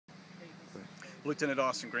Lieutenant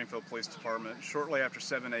Austin, Greenfield Police Department. Shortly after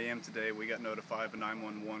 7 a.m. today, we got notified of a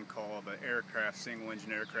 911 call of an aircraft,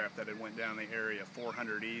 single-engine aircraft that had went down the area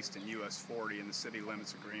 400 East and US 40 in the city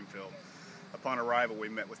limits of Greenfield. Upon arrival, we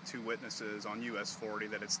met with two witnesses on US 40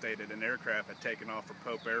 that had stated an aircraft had taken off from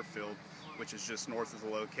Pope Airfield, which is just north of the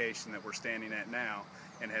location that we're standing at now,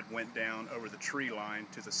 and had went down over the tree line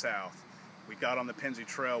to the south. We got on the Pennsy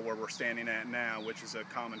Trail where we're standing at now, which is a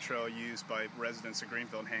common trail used by residents of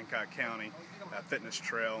Greenfield and Hancock County, a fitness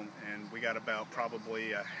trail, and we got about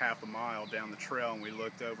probably a half a mile down the trail, and we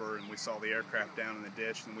looked over and we saw the aircraft down in the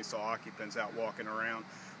ditch, and we saw occupants out walking around.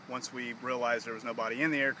 Once we realized there was nobody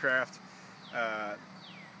in the aircraft,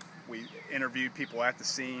 we interviewed people at the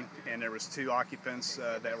scene, and there was two occupants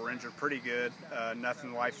that were injured pretty good.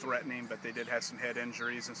 Nothing life-threatening, but they did have some head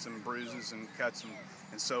injuries and some bruises and cuts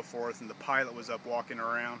and so forth. And the pilot was up walking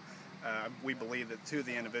around. We believe that two of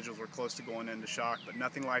the individuals were close to going into shock, but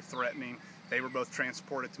nothing life-threatening. They were both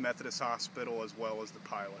transported to Methodist Hospital as well as the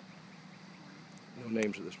pilot. No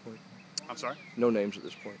names at this point? I'm sorry? No names at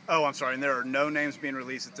this point. Oh, I'm sorry. And there are no names being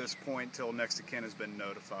released at this point until next of kin has been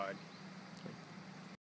notified.